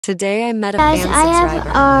Today I met a Guys, fan I have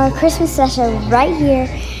subscriber. our Christmas special right here,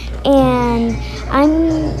 and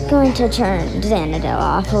I'm going to turn Xanadu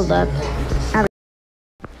off. Hold up.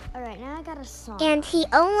 Alright, now I got a song. And he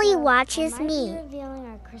only So, watches I might me. be revealing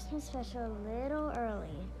our Christmas special a little early.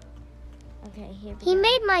 Okay, here we He go.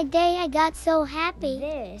 made my day. I got so happy.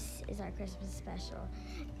 This is our Christmas special.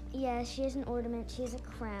 Yeah, she has an ornament. She has a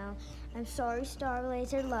crown. I'm sorry,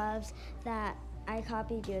 Starlaser loves that I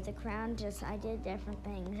copied you with a crown. Just I did different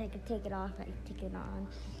things. I could take it off. I could take it on.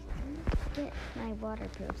 Get my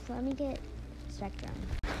waterproof. So let me get Spectrum.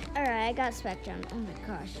 All right, I got Spectrum. Oh my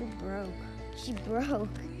gosh, she broke. She broke.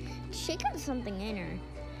 She got something in her.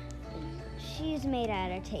 She's made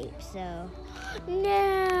out of tape, so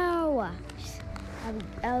no.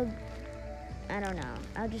 I don't know.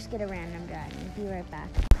 I'll just get a random dragon. Be right back.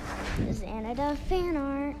 This is Xanadu fan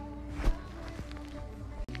art.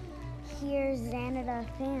 Here's Xanadu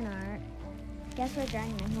fan art. Guess what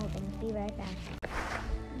dragon I'm holding? Be right back.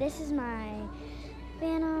 This is my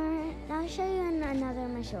fan art. I'll show you in another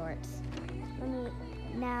of my shorts.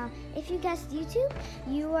 Now, if you guessed YouTube,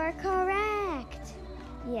 you are correct.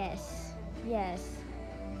 Yes.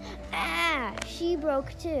 Ah, she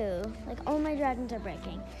broke too. Like all my dragons are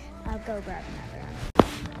breaking. I'll go grab another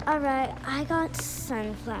one. All right, I got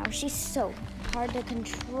Sunflower. She's so hard to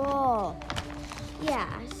control. Yeah,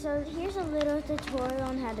 so here's a little tutorial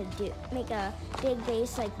on how to make a big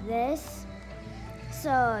base like this.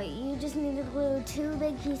 So you just need to glue two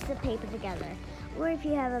big pieces of paper together. Or if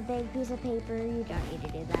you have a big piece of paper, you don't need to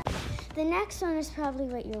do that. The next one is probably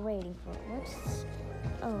what you're waiting for. Whoops.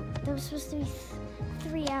 Oh, that was supposed to be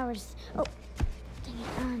 3 hours. Oh,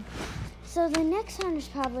 dang it. So the next one is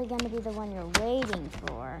probably going to be the one you're waiting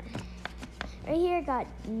for. Right here I got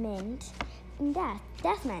Mint and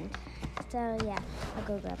Death Mint. So yeah, I'll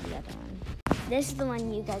go grab the other one. This is the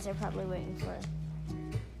one you guys are probably waiting for.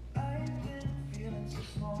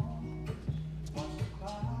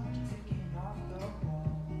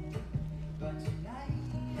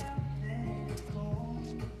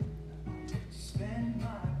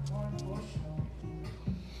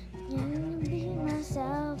 Be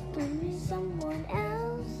myself, be someone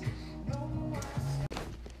else.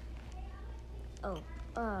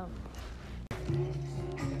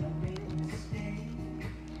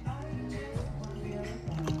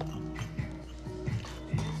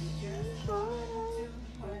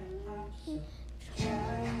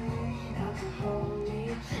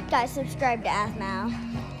 Guys, subscribe to Athmau.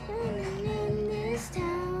 In this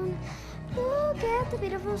town, look at the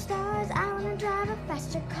beautiful stars. I wanna drive a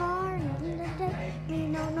faster car. Nothing to take me,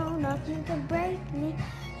 no, nothing can break me.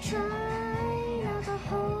 Try not to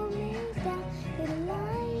hold me down.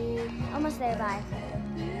 Almost there, bye.